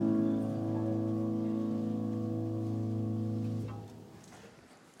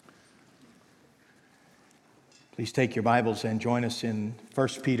Please take your Bibles and join us in 1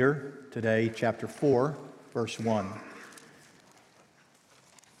 Peter today, chapter 4, verse 1.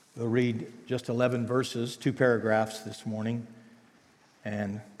 We'll read just 11 verses, 2 paragraphs this morning,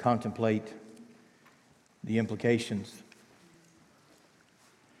 and contemplate the implications.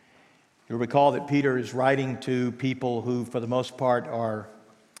 You'll recall that Peter is writing to people who, for the most part, are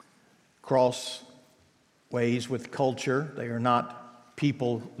crossways with culture. They are not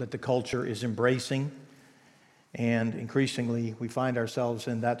people that the culture is embracing. And increasingly, we find ourselves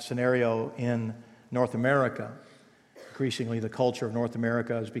in that scenario in North America. Increasingly, the culture of North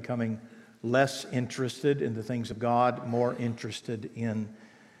America is becoming less interested in the things of God, more interested in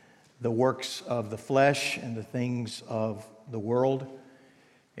the works of the flesh and the things of the world.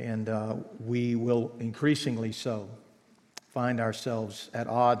 And we will increasingly so find ourselves at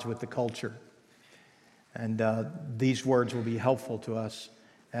odds with the culture. And these words will be helpful to us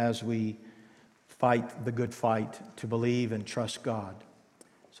as we fight the good fight to believe and trust God.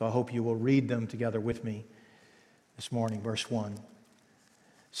 So I hope you will read them together with me this morning. Verse 1.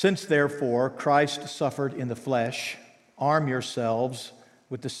 Since therefore Christ suffered in the flesh, arm yourselves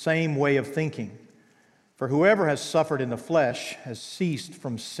with the same way of thinking. For whoever has suffered in the flesh has ceased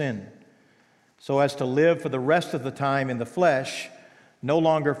from sin, so as to live for the rest of the time in the flesh, no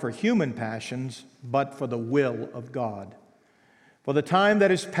longer for human passions, but for the will of God. For the time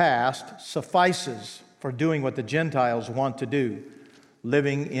that is past suffices for doing what the Gentiles want to do,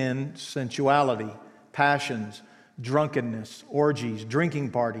 living in sensuality, passions, drunkenness, orgies,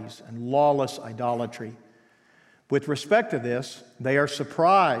 drinking parties, and lawless idolatry. With respect to this, they are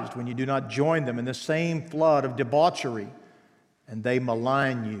surprised when you do not join them in the same flood of debauchery, and they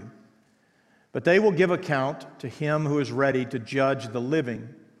malign you. But they will give account to him who is ready to judge the living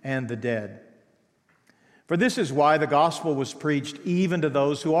and the dead. For this is why the gospel was preached even to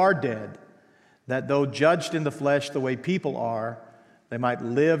those who are dead, that though judged in the flesh the way people are, they might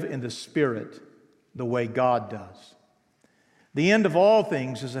live in the spirit the way God does. The end of all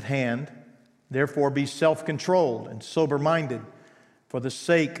things is at hand. Therefore be self-controlled and sober-minded for the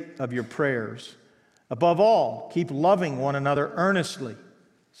sake of your prayers. Above all, keep loving one another earnestly,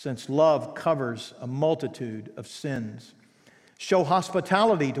 since love covers a multitude of sins. Show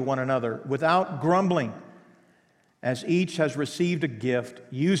hospitality to one another without grumbling. As each has received a gift,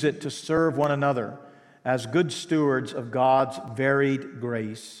 use it to serve one another as good stewards of God's varied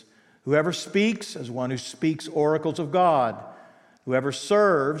grace. Whoever speaks, as one who speaks oracles of God. Whoever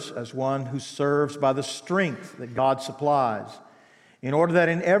serves, as one who serves by the strength that God supplies, in order that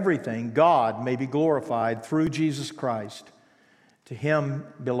in everything God may be glorified through Jesus Christ. To him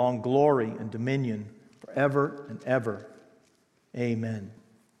belong glory and dominion forever and ever. Amen.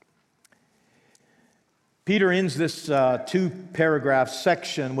 Peter ends this two-paragraph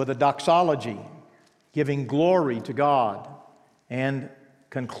section with a doxology, giving glory to God, and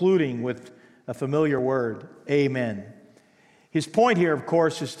concluding with a familiar word, amen. His point here, of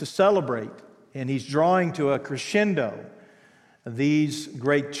course, is to celebrate, and he's drawing to a crescendo these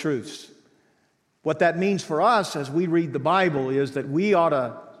great truths. What that means for us as we read the Bible is that we ought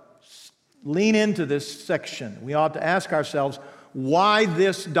to lean into this section. We ought to ask ourselves, why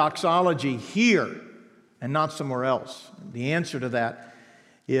this doxology here and not somewhere else? The answer to that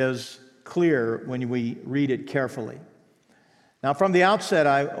is clear when we read it carefully. Now, from the outset,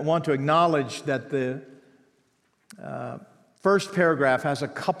 I want to acknowledge that the first paragraph has a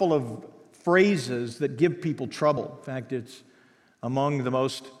couple of phrases that give people trouble. In fact, it's among the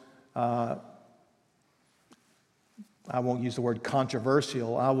most, I won't use the word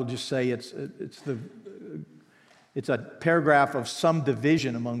controversial, I will just say it's a paragraph of some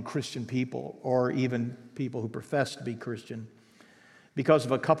division among Christian people, or even people who profess to be Christian, because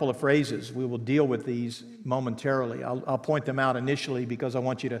of a couple of phrases. We will deal with these momentarily. I'll point them out initially because I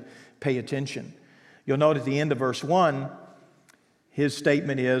want you to pay attention. You'll note at the end of verse 1, his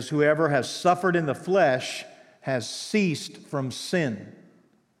statement is, whoever has suffered in the flesh has ceased from sin.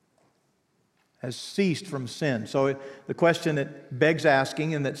 Has ceased from sin. So the question that begs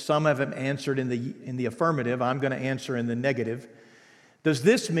asking, and that some have answered in the affirmative, I'm going to answer in the negative. Does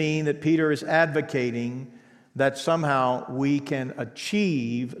this mean that Peter is advocating that somehow we can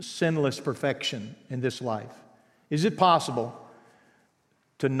achieve sinless perfection in this life? Is it possible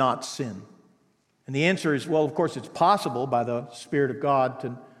to not sin? And the answer is, well, of course it's possible by the Spirit of God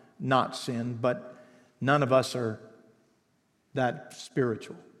to not sin, but none of us are that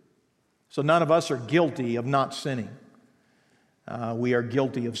spiritual. So none of us are guilty of not sinning. We are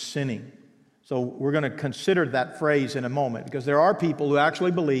guilty of sinning. So we're going to consider that phrase in a moment, because there are people who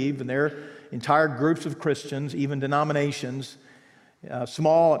actually believe, and there are entire groups of Christians, even denominations,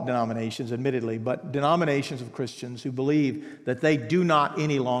 small denominations, admittedly, but denominations of Christians who believe that they do not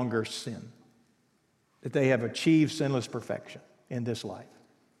any longer sin, that they have achieved sinless perfection in this life.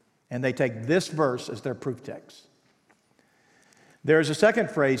 And they take this verse as their proof text. There's a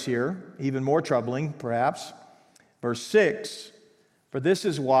second phrase here, even more troubling, perhaps. Verse 6, "For this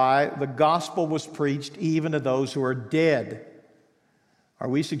is why the gospel was preached even to those who are dead." Are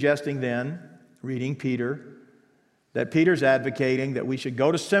we suggesting then, reading Peter, that Peter's advocating that we should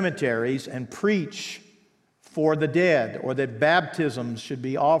go to cemeteries and preach for the dead, or that baptisms should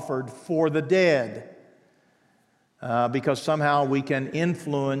be offered for the dead, because somehow we can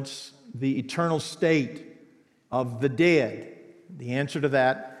influence the eternal state of the dead? The answer to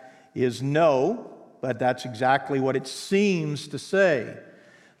that is no, but that's exactly what it seems to say.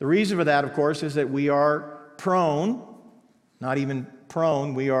 The reason for that, of course, is that we are prone, not even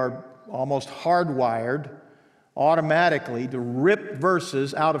prone, we are almost hardwired automatically to rip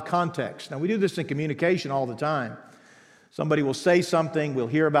verses out of context. Now, we do this in communication all the time. Somebody will say something, we'll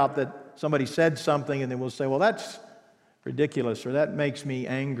hear about that somebody said something, and then we'll say, well, that's ridiculous, or that makes me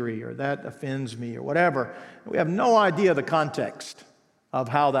angry, or that offends me, or whatever. We have no idea the context of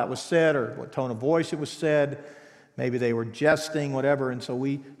how that was said or what tone of voice it was said. Maybe they were jesting, whatever, and so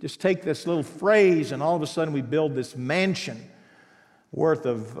we just take this little phrase, and all of a sudden we build this mansion worth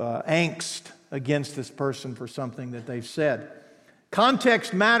of angst against this person for something that they've said.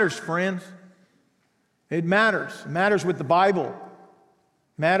 Context matters, friends. It matters. It matters with the Bible.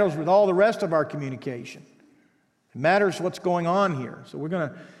 It matters with all the rest of our communication. It matters what's going on here. So we're going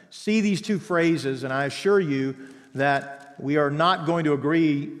to see these two phrases, and I assure you that we are not going to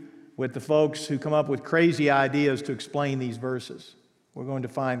agree with the folks who come up with crazy ideas to explain these verses. We're going to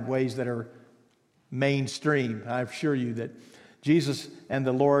find ways that are mainstream. I assure you that Jesus and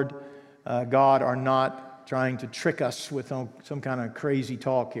the Lord God are not trying to trick us with some kind of crazy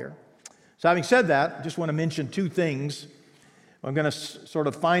talk here. So having said that, I just want to mention two things. I'm going to sort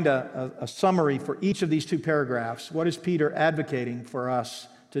of find a summary for each of these two paragraphs. What is Peter advocating for us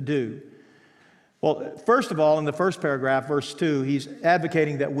to do? Well, first of all, in the first paragraph, verse 2, he's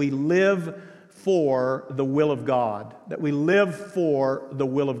advocating that we live for the will of God, that we live for the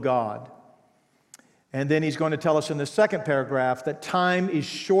will of God. And then he's going to tell us in the second paragraph that time is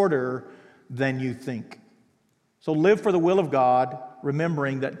shorter than you think. So live for the will of God,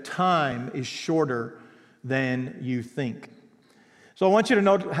 remembering that time is shorter than you think. So I want you to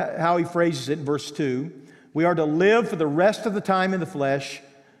note how he phrases it in verse 2. We are to live for the rest of the time in the flesh,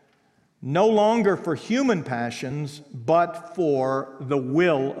 no longer for human passions, but for the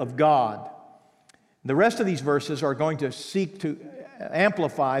will of God. The rest of these verses are going to seek to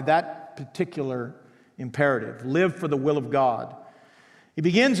amplify that particular imperative. Live for the will of God. He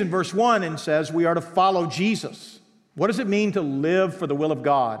begins in verse 1 and says we are to follow Jesus. What does it mean to live for the will of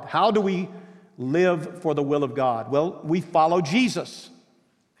God? How do we live for the will of God? Well, we follow Jesus.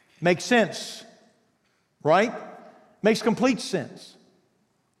 Makes sense, right? Makes complete sense.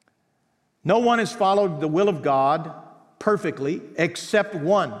 No one has followed the will of God perfectly except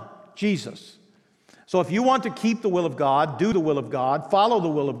one, Jesus. So if you want to keep the will of God, do the will of God, follow the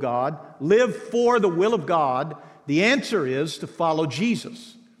will of God, live for the will of God, the answer is to follow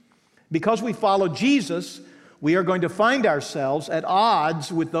Jesus. Because we follow Jesus, we are going to find ourselves at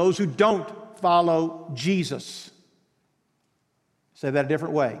odds with those who don't follow Jesus. Say that a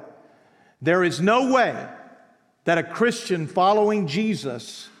different way. There is no way that a Christian following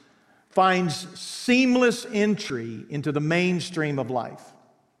Jesus finds seamless entry into the mainstream of life.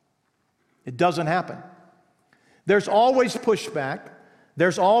 It doesn't happen. There's always pushback.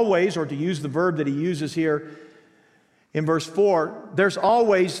 There's always, or to use the verb that he uses here in verse 4, there's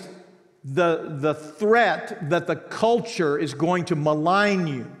always the threat that the culture is going to malign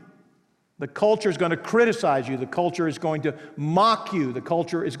you. The culture is going to criticize you. The culture is going to mock you. The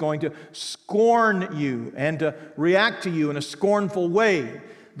culture is going to scorn you and to react to you in a scornful way.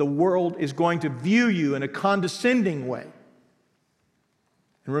 The world is going to view you in a condescending way.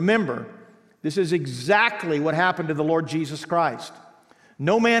 And remember, this is exactly what happened to the Lord Jesus Christ.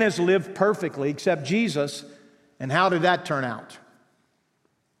 No man has lived perfectly except Jesus. And how did that turn out?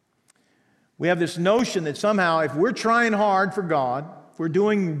 We have this notion that somehow if we're trying hard for God, if we're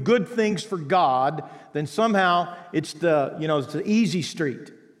doing good things for God, then somehow it's the easy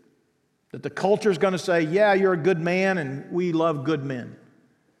street. That the culture is going to say, yeah, you're a good man and we love good men.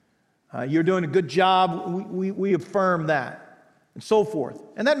 You're doing a good job, we affirm that, and so forth.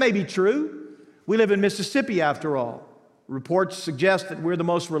 And that may be true. We live in Mississippi, after all. Reports suggest that we're the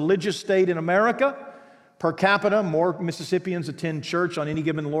most religious state in America. Per capita, more Mississippians attend church on any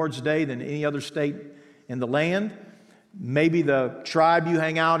given Lord's Day than any other state in the land. maybe the tribe you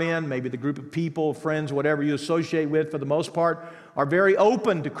hang out in, maybe the group of people, friends, whatever you associate with, for the most part, are very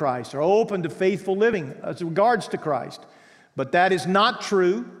open to Christ, are open to faithful living as regards to Christ. But that is not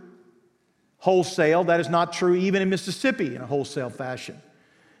true wholesale. That is not true even in Mississippi in a wholesale fashion.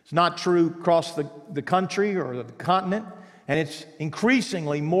 It's not true across the country or the continent, and it's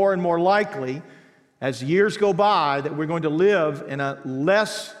increasingly more and more likely as years go by that we're going to live in a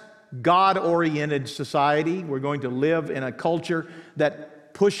less God-oriented society. We're going to live in a culture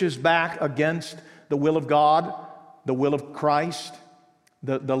that pushes back against the will of God, the will of Christ,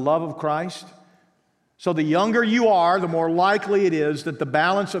 the love of Christ. So the younger you are, the more likely it is that the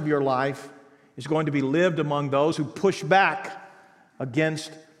balance of your life is going to be lived among those who push back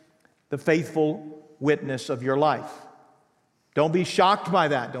against the faithful witness of your life. Don't be shocked by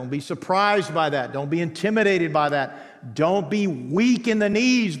that. Don't be surprised by that. Don't be intimidated by that. Don't be weak in the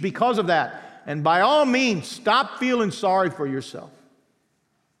knees because of that. And by all means, stop feeling sorry for yourself.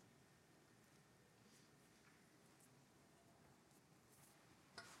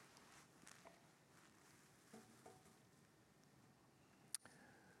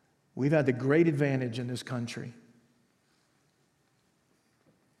 We've had the great advantage in this country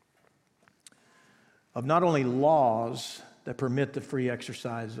of not only laws that permit the free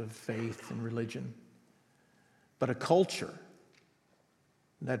exercise of faith and religion, but a culture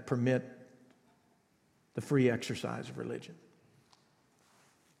that permit the free exercise of religion.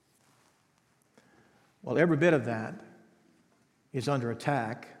 Well, every bit of that is under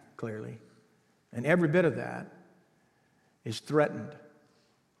attack, clearly, and every bit of that is threatened.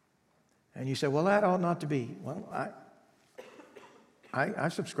 And you say, well, that ought not to be. Well, I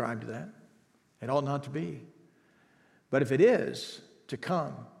subscribe to that. It ought not to be. But if it is to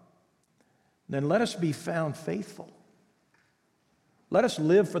come, then let us be found faithful. Let us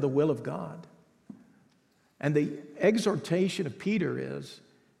live for the will of God. And the exhortation of Peter is,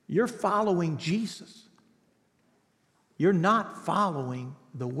 you're following Jesus. You're not following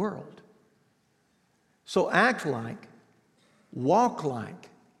the world. So act like, walk like,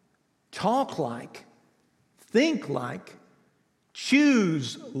 talk like, think like,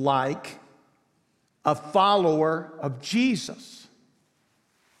 choose like a follower of Jesus.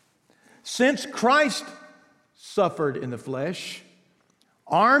 Since Christ suffered in the flesh,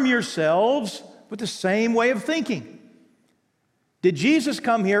 arm yourselves with the same way of thinking. Did Jesus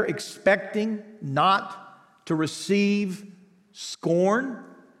come here expecting not to receive scorn?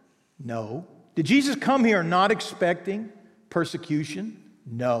 No. Did Jesus come here not expecting persecution?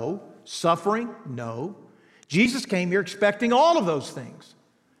 No. Suffering? No. Jesus came here expecting all of those things.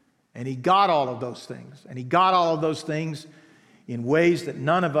 And He got all of those things. And He got all of those things in ways that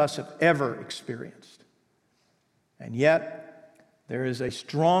none of us have ever experienced. And yet, there is a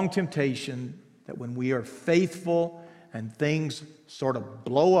strong temptation that when we are faithful and things sort of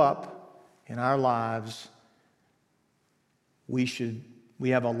blow up in our lives,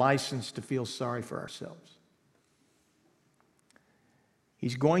 we have a license to feel sorry for ourselves.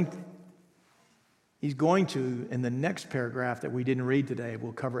 He's going to, in the next paragraph that we didn't read today,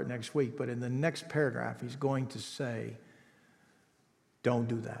 we'll cover it next week, but in the next paragraph, he's going to say, don't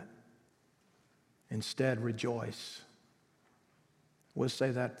do that. Instead, rejoice. We'll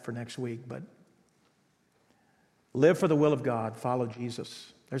say that for next week, but live for the will of God, follow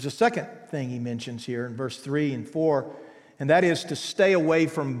Jesus. There's a second thing he mentions here in verse 3 and 4, and that is to stay away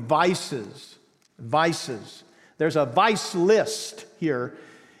from vices. Vices. There's a vice list here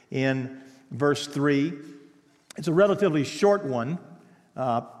in verse 3. It's a relatively short one.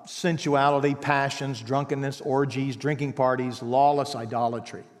 Sensuality, passions, drunkenness, orgies, drinking parties, lawless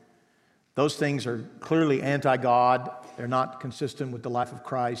idolatry. Those things are clearly anti-God. They're not consistent with the life of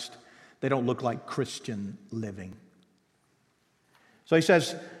Christ. They don't look like Christian living. So he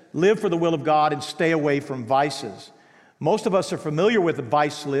says, live for the will of God and stay away from vices. Most of us are familiar with the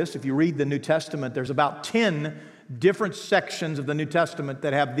vice list. If you read the New Testament, there's about 10 different sections of the New Testament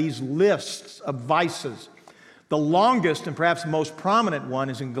that have these lists of vices. The longest and perhaps most prominent one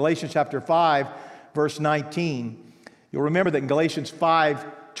is in Galatians chapter 5, verse 19. You'll remember that in Galatians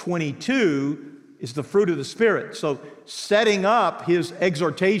 5:22 is the fruit of the Spirit. So setting up his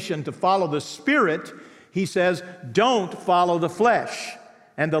exhortation to follow the Spirit, he says, don't follow the flesh.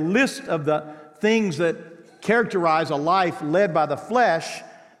 And the list of the things that characterize a life led by the flesh,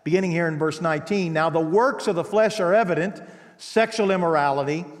 beginning here in verse 19, now the works of the flesh are evident: sexual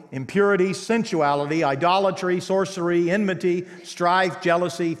immorality, impurity, sensuality, idolatry, sorcery, enmity, strife,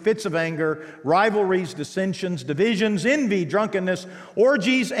 jealousy, fits of anger, rivalries, dissensions, divisions, envy, drunkenness,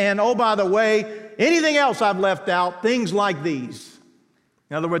 orgies, and, oh, by the way, anything else I've left out, things like these.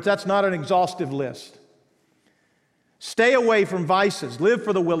 In other words, that's not an exhaustive list. Stay away from vices. Live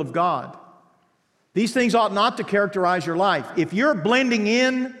for the will of God. These things ought not to characterize your life. If you're blending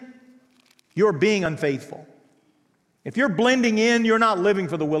in, you're being unfaithful. If you're blending in, you're not living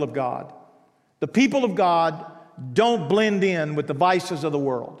for the will of God. The people of God don't blend in with the vices of the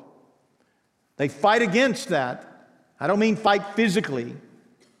world. They fight against that. I don't mean fight physically,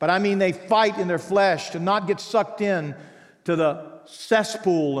 but I mean they fight in their flesh to not get sucked in to the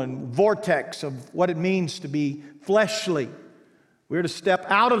cesspool and vortex of what it means to be fleshly. We're to step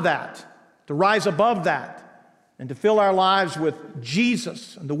out of that, to rise above that, and to fill our lives with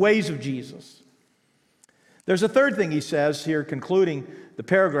Jesus and the ways of Jesus. There's a third thing he says here, concluding the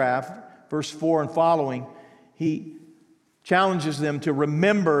paragraph, verse 4 and following. He challenges them to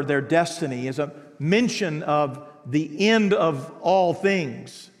remember their destiny as a mention of the end of all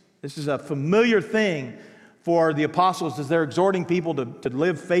things. This is a familiar thing for the apostles as they're exhorting people to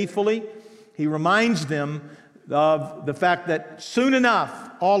live faithfully. He reminds them of the fact that soon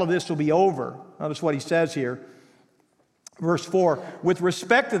enough all of this will be over. Notice what he says here. Verse 4, with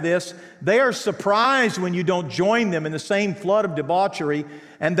respect to this, they are surprised when you don't join them in the same flood of debauchery,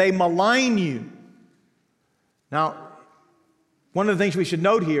 and they malign you. Now, one of the things we should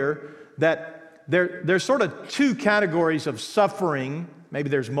note here, that there's sort of two categories of suffering. Maybe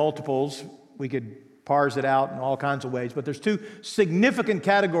there's multiples. We could parse it out in all kinds of ways, but there's two significant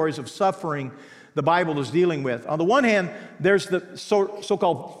categories of suffering the Bible is dealing with. On the one hand, there's the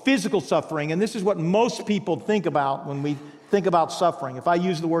so-called physical suffering, and this is what most people think about when we think about suffering. If I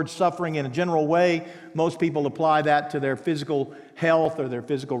use the word suffering in a general way, most people apply that to their physical health or their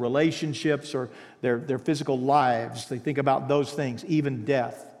physical relationships or their physical lives. They think about those things. Even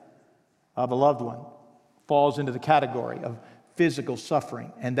death of a loved one falls into the category of physical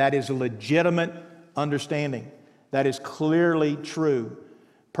suffering, and that is a legitimate understanding. That is clearly true.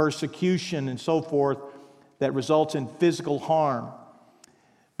 Persecution and so forth that results in physical harm.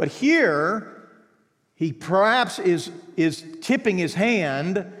 But here, he perhaps is tipping his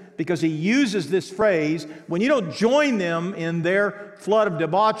hand because he uses this phrase, when you don't join them in their flood of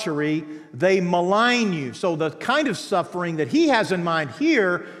debauchery, they malign you. So the kind of suffering that he has in mind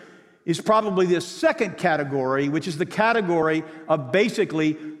here is probably this second category, which is the category of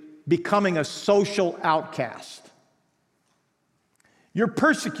basically becoming a social outcast. You're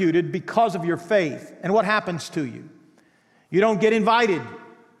persecuted because of your faith. And what happens to you? You don't get invited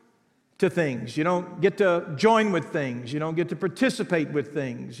to things. You don't get to join with things. You don't get to participate with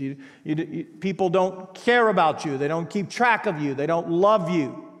things. People don't care about you. They don't keep track of you. They don't love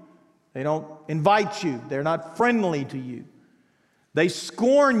you. They don't invite you. They're not friendly to you. They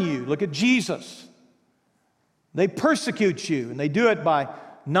scorn you. Look at Jesus. They persecute you, and they do it by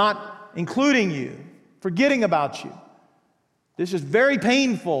not including you, forgetting about you. This is very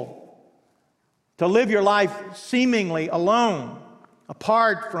painful to live your life seemingly alone,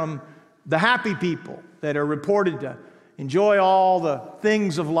 apart from the happy people that are reported to enjoy all the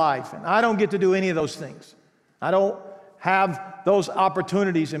things of life. And I don't get to do any of those things. I don't have those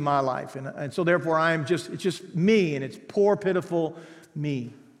opportunities in my life. And so therefore it's just me, and it's poor, pitiful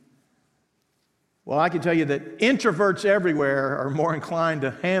me. Well, I can tell you that introverts everywhere are more inclined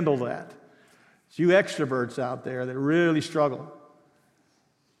to handle that. It's you extroverts out there that really struggle.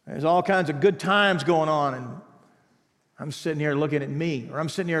 There's all kinds of good times going on, and I'm sitting here looking at me, or I'm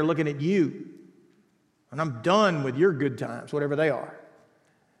sitting here looking at you, and I'm done with your good times, whatever they are.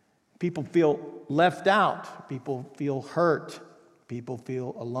 People feel left out. People feel hurt. People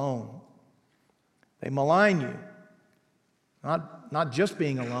feel alone. They malign you. Not just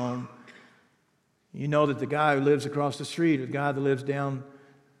being alone. You know that the guy who lives across the street, or the guy that lives down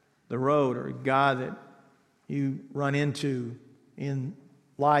the road, or a guy that you run into in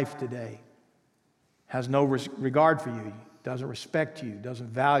life today has no regard for you, doesn't respect you, doesn't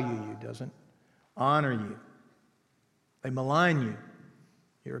value you, doesn't honor you. They malign you.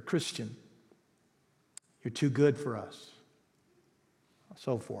 You're a Christian. You're too good for us.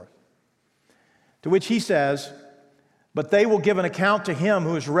 So forth. To which he says, but they will give an account to him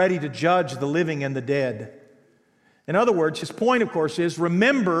who is ready to judge the living and the dead. In other words, his point, of course, is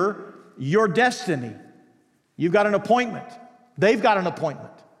remember your destiny. You've got an appointment. They've got an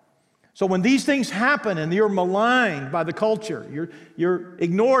appointment. So when these things happen and you're maligned by the culture, you're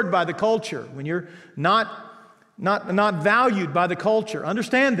ignored by the culture, when you're not valued by the culture,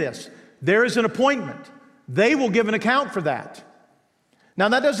 understand this. There is an appointment. They will give an account for that. Now,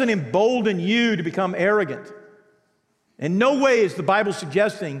 that doesn't embolden you to become arrogant. In no way is the Bible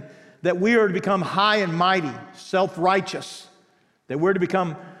suggesting that we are to become high and mighty, self-righteous, that we're to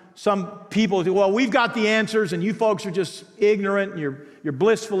become some people who, well, we've got the answers and you folks are just ignorant and you're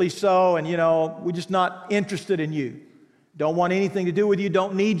blissfully so, and we're just not interested in you. don't want anything to do with you,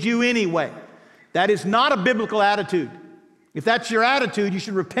 don't need you anyway. That is not a biblical attitude. If that's your attitude, you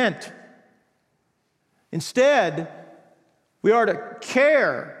should repent. Instead, we are to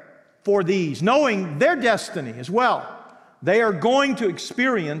care for these, knowing their destiny as well. They are going to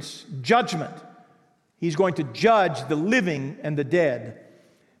experience judgment. He's going to judge the living and the dead.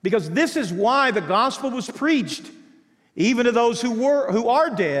 Because this is why the gospel was preached, even to those who are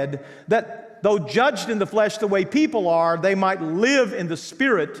dead, that though judged in the flesh the way people are, they might live in the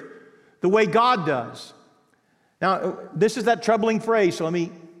spirit the way God does. Now, this is that troubling phrase, so let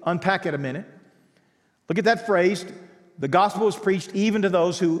me unpack it a minute. Look at that phrase. The gospel was preached even to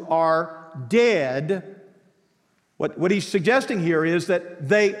those who are dead. What he's suggesting here is that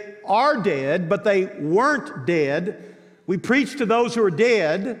they are dead, but they weren't dead. We preached to those who are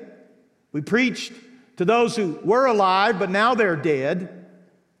dead. We preached to those who were alive, but now they're dead.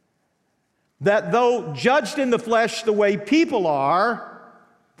 That though judged in the flesh the way people are,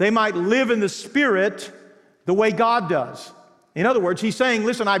 they might live in the spirit the way God does. In other words, he's saying,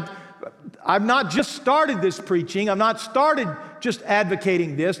 listen, I've not just started this preaching. I've not started just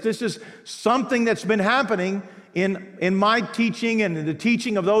advocating this. This is something that's been happening in my teaching and in the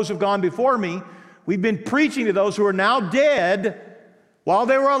teaching of those who've gone before me. We've been preaching to those who are now dead while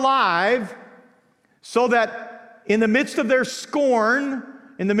they were alive, so that in the midst of their scorn,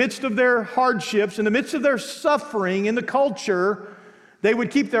 in the midst of their hardships, in the midst of their suffering in the culture, they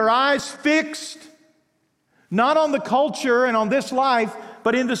would keep their eyes fixed, not on the culture and on this life,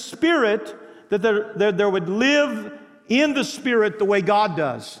 but in the Spirit, that they would live in the Spirit the way God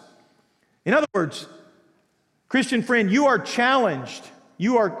does. In other words, Christian friend, you are challenged,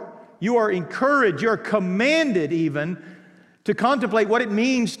 you are encouraged, you are commanded even to contemplate what it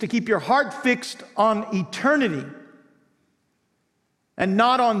means to keep your heart fixed on eternity and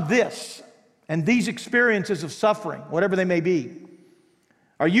not on this and these experiences of suffering, whatever they may be.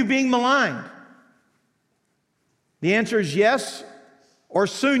 Are you being maligned? The answer is yes, or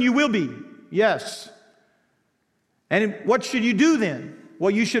soon you will be. Yes. And what should you do then?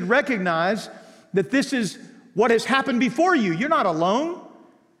 Well, you should recognize that this is what has happened before you. You're not alone.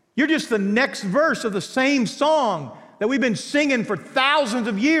 You're just the next verse of the same song that we've been singing for thousands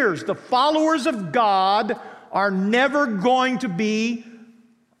of years. The followers of God are never going to be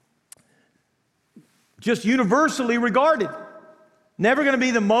just universally regarded. Never going to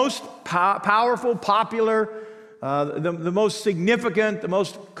be the most powerful, popular, the most significant, the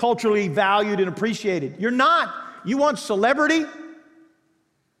most culturally valued and appreciated. You're not. You want celebrity?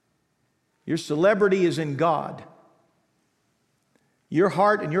 Your celebrity is in God. Your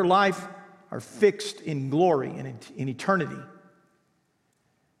heart and your life are fixed in glory and in eternity.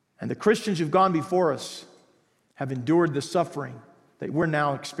 And the Christians who've gone before us have endured the suffering that we're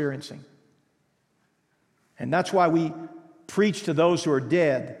now experiencing. And that's why we preach to those who are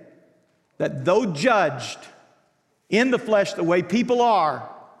dead that though judged in the flesh the way people are,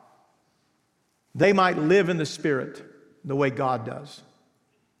 they might live in the Spirit the way God does.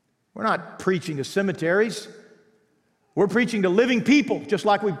 We're not preaching to cemeteries. We're preaching to living people, just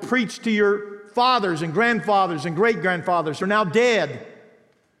like we preached to your fathers and grandfathers and great-grandfathers who are now dead.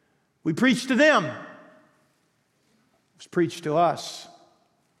 We preach to them. It's preached to us.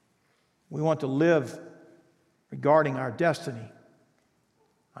 We want to live regarding our destiny.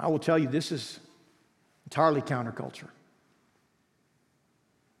 I will tell you, this is entirely counterculture.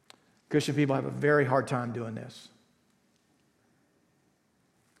 Christian people have a very hard time doing this.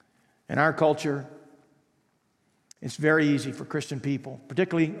 In our culture, it's very easy for Christian people,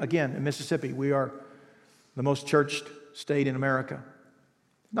 particularly, again, in Mississippi. We are the most churched state in America.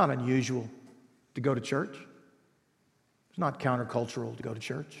 It's not unusual to go to church. It's not countercultural to go to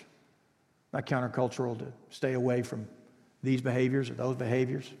church. Not countercultural to stay away from these behaviors or those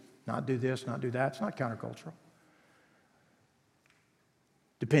behaviors, not do this, not do that. It's not countercultural.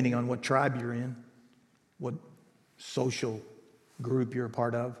 Depending on what tribe you're in, what social group you're a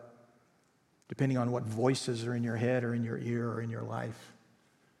part of, depending on what voices are in your head or in your ear or in your life,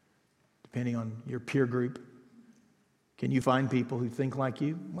 depending on your peer group. Can you find people who think like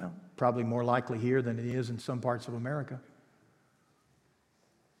you? Well, probably more likely here than it is in some parts of America.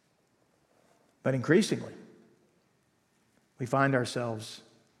 But increasingly, we find ourselves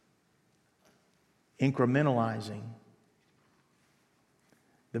incrementalizing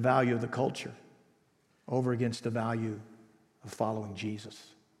the value of the culture over against the value of following Jesus.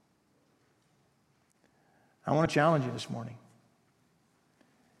 I want to challenge you this morning.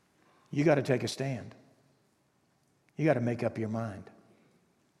 You got to take a stand. You got to make up your mind.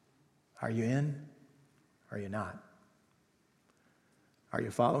 Are you in? Or are you not? Are you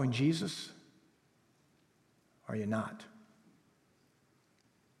following Jesus? Or are you not?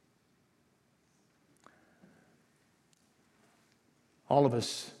 All of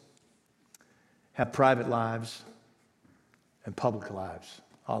us have private lives and public lives.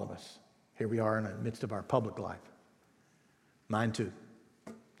 All of us. Here we are in the midst of our public life. Mine too.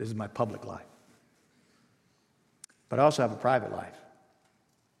 This is my public life. But I also have a private life.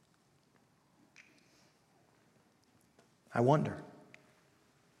 I wonder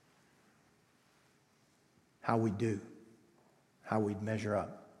how we do, how we'd measure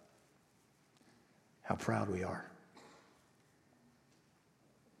up, how proud we are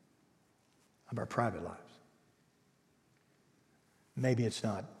of our private lives. Maybe it's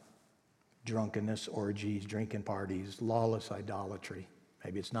not drunkenness, orgies, drinking parties, lawless idolatry.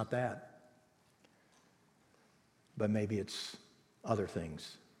 Maybe it's not that. But maybe it's other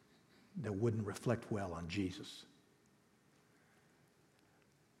things that wouldn't reflect well on Jesus.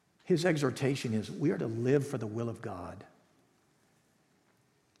 His exhortation is we are to live for the will of God.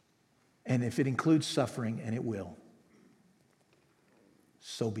 And if it includes suffering, and it will,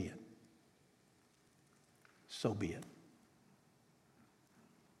 so be it. So be it.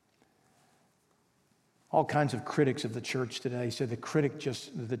 All kinds of critics of the church today say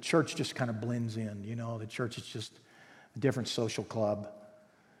the church just kind of blends in. You know, the church is just a different social club.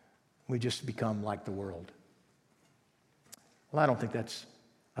 We just become like the world. Well, I don't think that's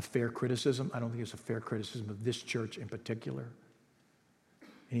a fair criticism. I don't think it's a fair criticism of this church in particular,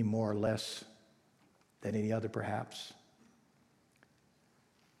 any more or less than any other perhaps.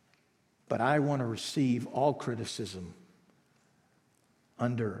 But I want to receive all criticism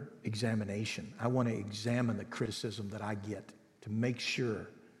under examination. I want to examine the criticism that I get to make sure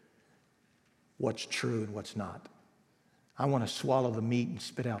what's true and what's not. I want to swallow the meat and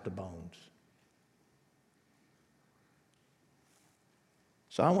spit out the bones.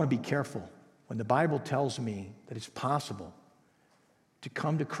 So I want to be careful when the Bible tells me that it's possible to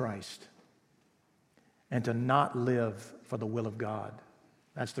come to Christ and to not live for the will of God.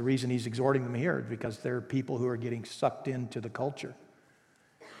 That's the reason he's exhorting them here, because there are people who are getting sucked into the culture.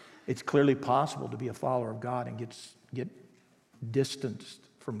 It's clearly possible to be a follower of God and get distanced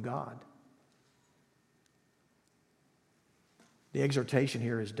from God. The exhortation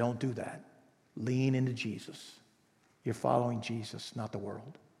here is don't do that. Lean into Jesus. You're following Jesus, not the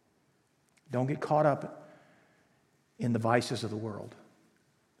world. Don't get caught up in the vices of the world.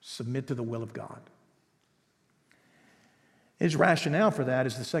 Submit to the will of God. His rationale for that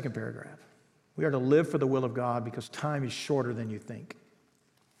is the second paragraph. We are to live for the will of God because time is shorter than you think.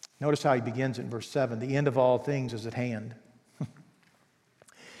 Notice how he begins in verse 7. The end of all things is at hand.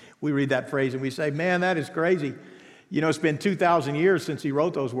 We read that phrase and we say, man, that is crazy. You know, it's been 2,000 years since he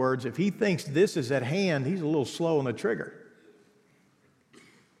wrote those words. If he thinks this is at hand, he's a little slow on the trigger.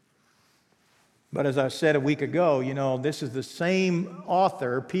 But as I said a week ago, you know, this is the same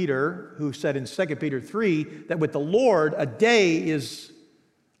author, Peter, who said in 2 Peter 3 that with the Lord, a day is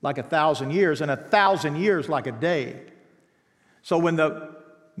like 1,000 years and 1,000 years like a day. So when the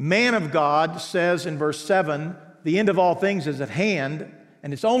man of God says in verse 7, the end of all things is at hand,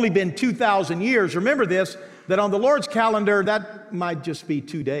 and it's only been 2,000 years, remember this, that on the Lord's calendar, that might just be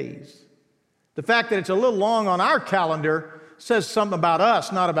 2 days. The fact that it's a little long on our calendar says something about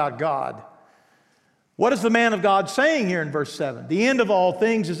us, not about God. What is the man of God saying here in verse 7? The end of all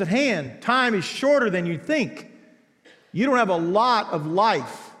things is at hand. Time is shorter than you think. You don't have a lot of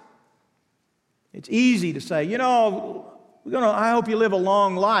life. It's easy to say, you know, I hope you live a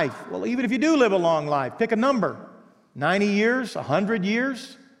long life. Well, even if you do live a long life, pick a number. 90 years, 100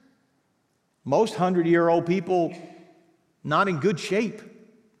 years. Most 100-year-old people, not in good shape.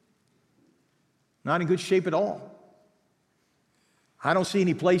 Not in good shape at all. I don't see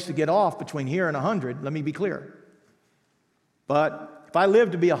any place to get off between here and 100, let me be clear. But if I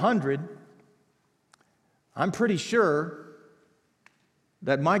live to be 100, I'm pretty sure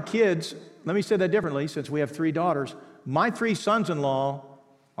that my kids, let me say that differently since we have 3 daughters, my 3 sons-in-law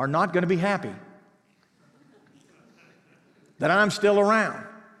are not going to be happy that I'm still around,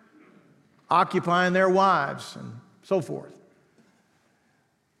 occupying their wives and so forth.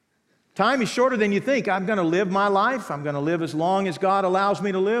 Time is shorter than you think. I'm going to live my life. I'm going to live as long as God allows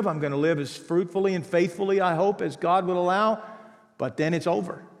me to live. I'm going to live as fruitfully and faithfully, I hope, as God will allow. But then it's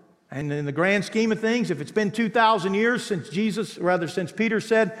over. And in the grand scheme of things, if it's been 2,000 years since since Peter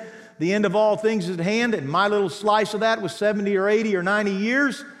said, the end of all things is at hand, and my little slice of that was 70 or 80 or 90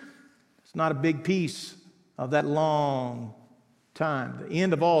 years, it's not a big piece of that long time. The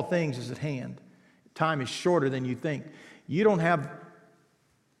end of all things is at hand. Time is shorter than you think. You don't have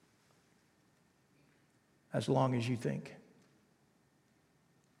as long as you think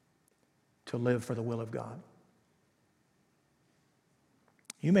to live for the will of God.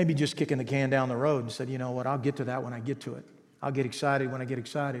 You may be just kicking the can down the road and said, you know what, I'll get to that when I get to it. I'll get excited when I get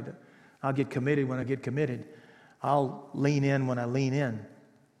excited. I'll get committed when I get committed. I'll lean in when I lean in.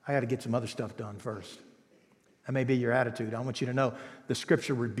 I got to get some other stuff done first. That may be your attitude. I want you to know the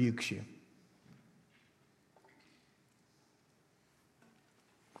Scripture rebukes you.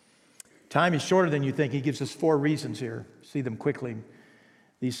 Time is shorter than you think. He gives us 4 reasons here. See them quickly,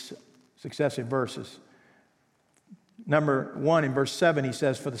 these successive verses. Number 1, in verse 7, he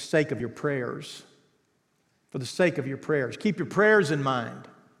says, for the sake of your prayers. For the sake of your prayers. Keep your prayers in mind.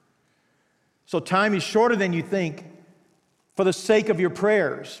 So time is shorter than you think for the sake of your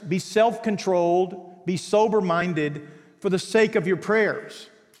prayers. Be self-controlled, be sober-minded for the sake of your prayers.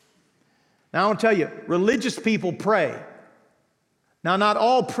 Now I want to tell you, religious people pray. Now not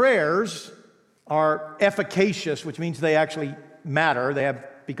all prayers are efficacious, which means they actually matter.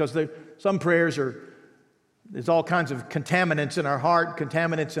 Because some prayers there's all kinds of contaminants in our heart,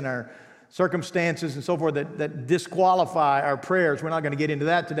 contaminants in our circumstances and so forth that disqualify our prayers. We're not going to get into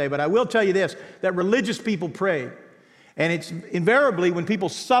that today, but I will tell you this, that religious people pray. And it's invariably when people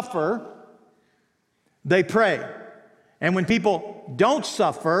suffer, they pray. And when people don't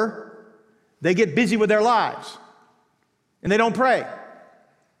suffer, they get busy with their lives and they don't pray.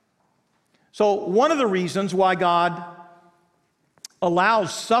 So one of the reasons why God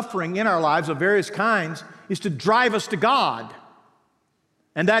allows suffering in our lives of various kinds is to drive us to God.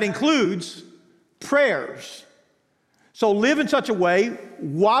 And that includes prayers. So live in such a way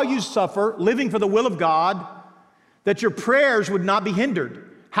while you suffer, living for the will of God, that your prayers would not be hindered.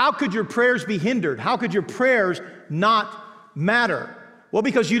 How could your prayers be hindered? How could your prayers not matter? Well,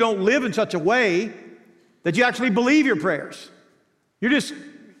 because you don't live in such a way that you actually believe your prayers. You're just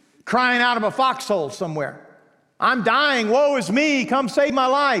crying out of a foxhole somewhere. I'm dying, woe is me, come save my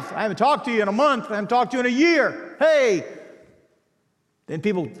life. I haven't talked to you in a month, I haven't talked to you in a year. Hey! Then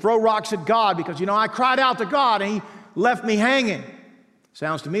people throw rocks at God because, I cried out to God and He left me hanging.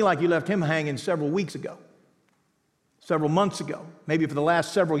 Sounds to me like you left Him hanging several weeks ago, several months ago, maybe for the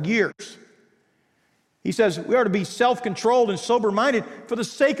last several years. He says we are to be self-controlled and sober-minded for the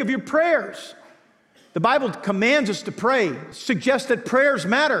sake of your prayers. The Bible commands us to pray, suggests that prayers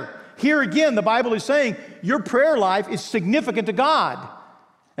matter. Here again, the Bible is saying your prayer life is significant to God.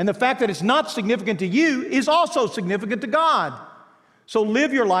 And the fact that it's not significant to you is also significant to God. So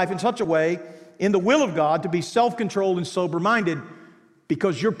live your life in such a way in the will of God to be self-controlled and sober-minded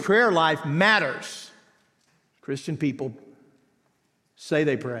because your prayer life matters. Christian people say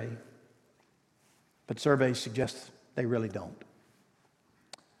they pray, but surveys suggest they really don't.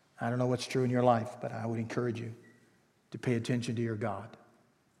 I don't know what's true in your life, but I would encourage you to pay attention to your God.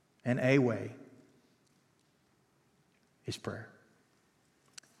 And a way is prayer.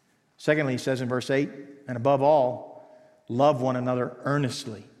 Secondly, he says in verse 8, and above all, love one another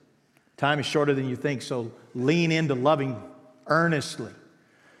earnestly. Time is shorter than you think, so lean into loving earnestly.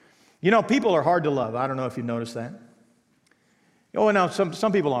 People are hard to love. I don't know if you've noticed that. Now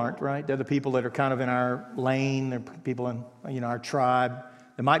some people aren't, right? They're the people that are kind of in our lane. They're people in our tribe.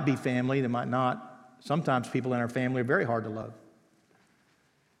 They might be family, they might not. Sometimes people in our family are very hard to love.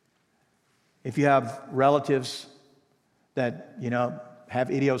 If you have relatives that, have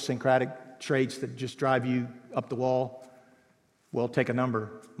idiosyncratic traits that just drive you up the wall, well, take a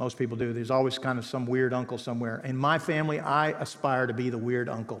number. Most people do. There's always kind of some weird uncle somewhere. In my family, I aspire to be the weird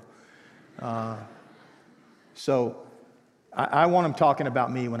uncle. So I want them talking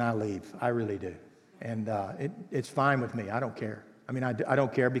about me when I leave. I really do. And it's fine with me. I don't care. I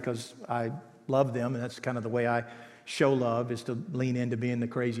don't care because I love them, and that's kind of the way I show love, is to lean into being the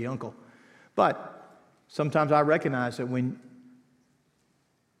crazy uncle. But sometimes I recognize that when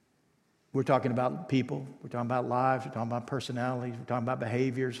we're talking about people, we're talking about lives, we're talking about personalities, we're talking about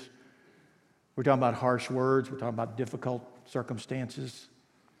behaviors, we're talking about harsh words, we're talking about difficult circumstances,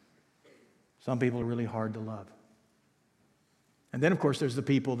 some people are really hard to love. And then, of course, there's the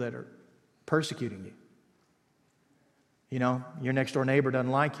people that are persecuting you. Your next door neighbor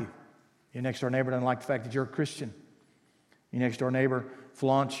doesn't like you. Your next door neighbor doesn't like the fact that you're a Christian. Your next door neighbor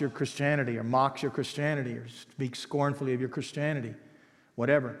flaunts your Christianity or mocks your Christianity or speaks scornfully of your Christianity,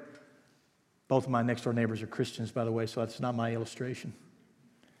 whatever. Both of my next door neighbors are Christians, by the way, so that's not my illustration.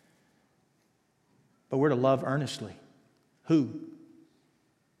 But we're to love earnestly. Who?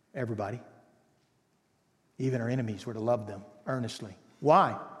 Everybody. Even our enemies, we're to love them earnestly.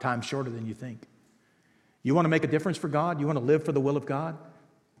 Why? Time's shorter than you think. You want to make a difference for God? You want to live for the will of God?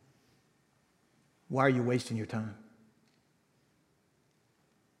 Why are you wasting your time?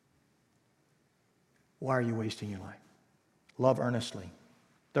 Why are you wasting your life? Love earnestly.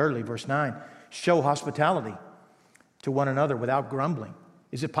 Thirdly, verse 9, show hospitality to one another without grumbling.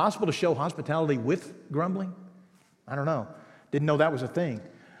 Is it possible to show hospitality with grumbling? I don't know. Didn't know that was a thing.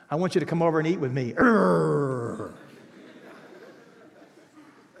 I want you to come over and eat with me. Urgh.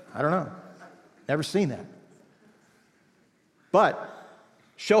 I don't know. Never seen that. But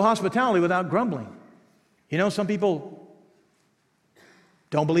show hospitality without grumbling. You know, some people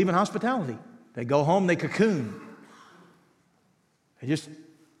don't believe in hospitality. They go home, they cocoon.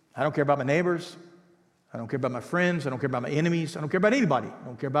 I don't care about my neighbors. I don't care about my friends. I don't care about my enemies. I don't care about anybody. I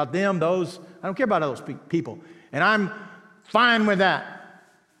don't care about them, those. I don't care about those people. And I'm fine with that.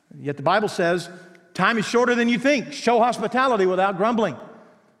 Yet the Bible says, time is shorter than you think. Show hospitality without grumbling.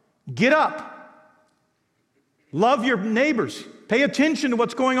 Get up. Love your neighbors. Pay attention to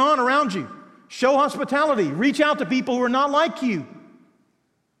what's going on around you. Show hospitality. Reach out to people who are not like you,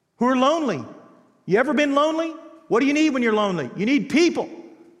 who are lonely. You ever been lonely? What do you need when you're lonely? You need people.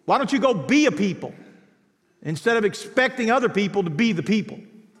 Why don't you go be a people instead of expecting other people to be the people?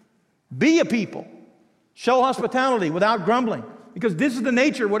 Be a people. Show hospitality without grumbling, because this is the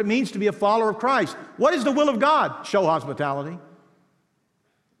nature of what it means to be a follower of Christ. What is the will of God? Show hospitality.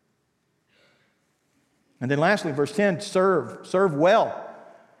 And then lastly, verse 10, serve well.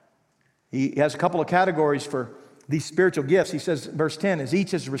 He has a couple of categories for these spiritual gifts. He says, verse 10, as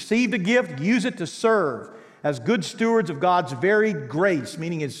each has received a gift, use it to serve as good stewards of God's varied grace,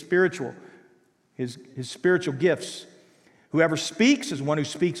 meaning his spiritual gifts. Whoever speaks is one who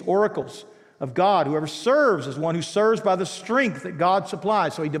speaks oracles of God. Whoever serves is one who serves by the strength that God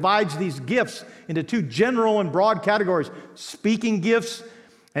supplies. So he divides these gifts into two general and broad categories: speaking gifts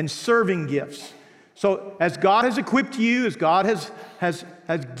and serving gifts. So as God has equipped you, as God has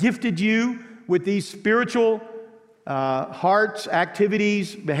gifted you with these spiritual hearts,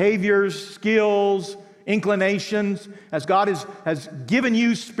 activities, behaviors, skills, inclinations, as God has given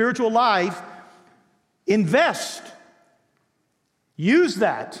you spiritual life, invest. Use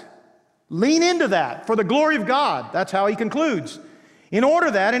that. Lean into that for the glory of God. That's how he concludes. In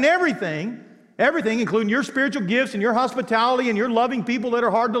order that in everything, including your spiritual gifts and your hospitality and your loving people that are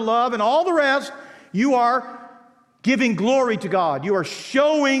hard to love and all the rest, you are giving glory to God. You are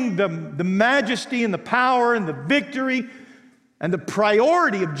showing the majesty and the power and the victory and the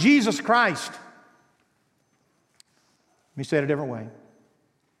priority of Jesus Christ. Let me say it a different way.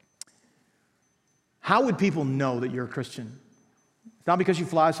 How would people know that you're a Christian? It's not because you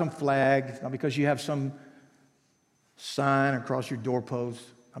fly some flag. It's not because you have some sign across your doorpost.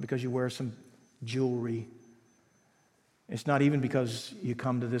 Not because you wear some jewelry. It's not even because you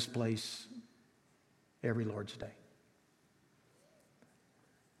come to this place every Lord's Day.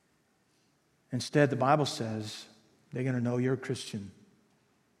 Instead, the Bible says they're going to know you're a Christian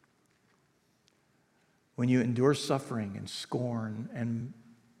when you endure suffering and scorn and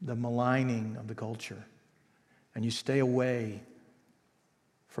the maligning of the culture, and you stay away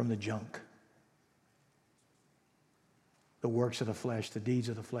from the junk, the works of the flesh, the deeds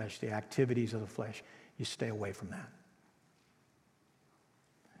of the flesh, the activities of the flesh. You stay away from that.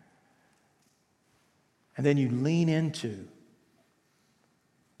 And then you lean into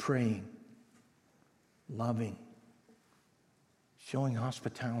praying, loving, showing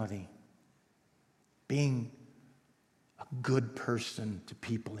hospitality, being a good person to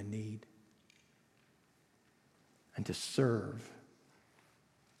people in need, and to serve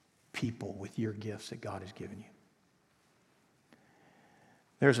people with your gifts that God has given you.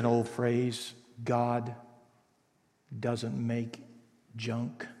 There's an old phrase, God doesn't make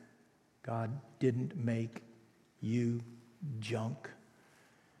junk. God didn't make you junk.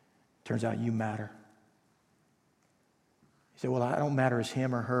 Turns out you matter. You say, well, I don't matter as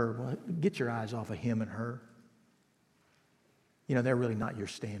him or her. Well, get your eyes off of him and her. You know, they're really not your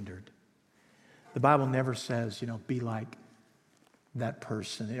standard. The Bible never says, be like that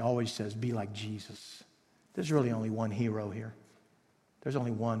person. It always says, be like Jesus. There's really only one hero here. There's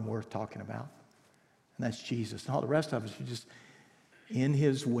only one worth talking about, and that's Jesus. And all the rest of us are just in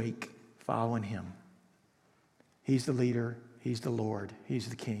his wake, following him. He's the leader. He's the Lord. He's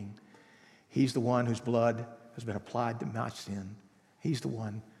the King. He's the one whose blood has been applied to my sin. He's the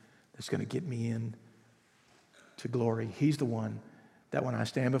one that's going to get me in to glory. He's the one that when I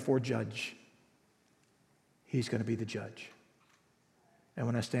stand before judge, he's going to be the judge. And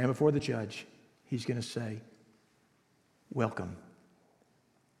when I stand before the judge, he's going to say, welcome,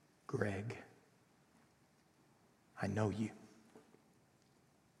 Greg. I know you.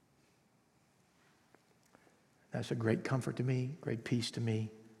 That's a great comfort to me, great peace to me,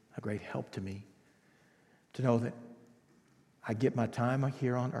 a great help to me, to know that I get my time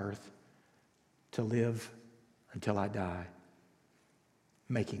here on earth to live until I die,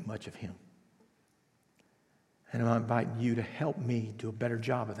 making much of him. And I'm inviting you to help me do a better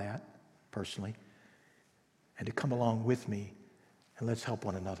job of that, personally, and to come along with me And let's help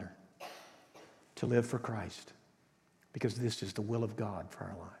one another to live for Christ, because this is the will of God for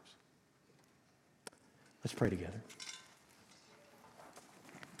our lives. Let's pray together.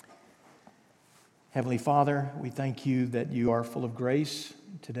 Heavenly Father, we thank you that you are full of grace.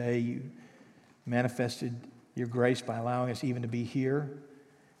 Today you manifested your grace by allowing us even to be here.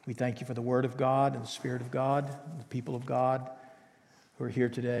 We thank you for the Word of God and the Spirit of God, and the people of God who are here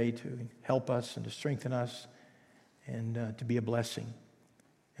today to help us and to strengthen us and to be a blessing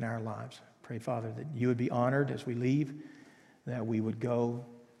in our lives. Pray, Father, that you would be honored as we leave, that we would go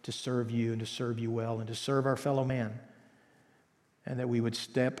to serve you and to serve you well and to serve our fellow man, and that we would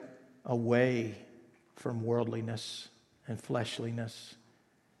step away from worldliness and fleshliness,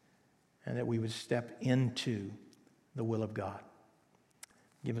 and that we would step into the will of God.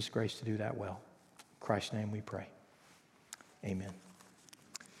 Give us grace to do that well. In Christ's name we pray. Amen.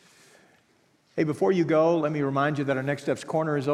 Hey, before you go, let me remind you that our Next Steps Corner is open.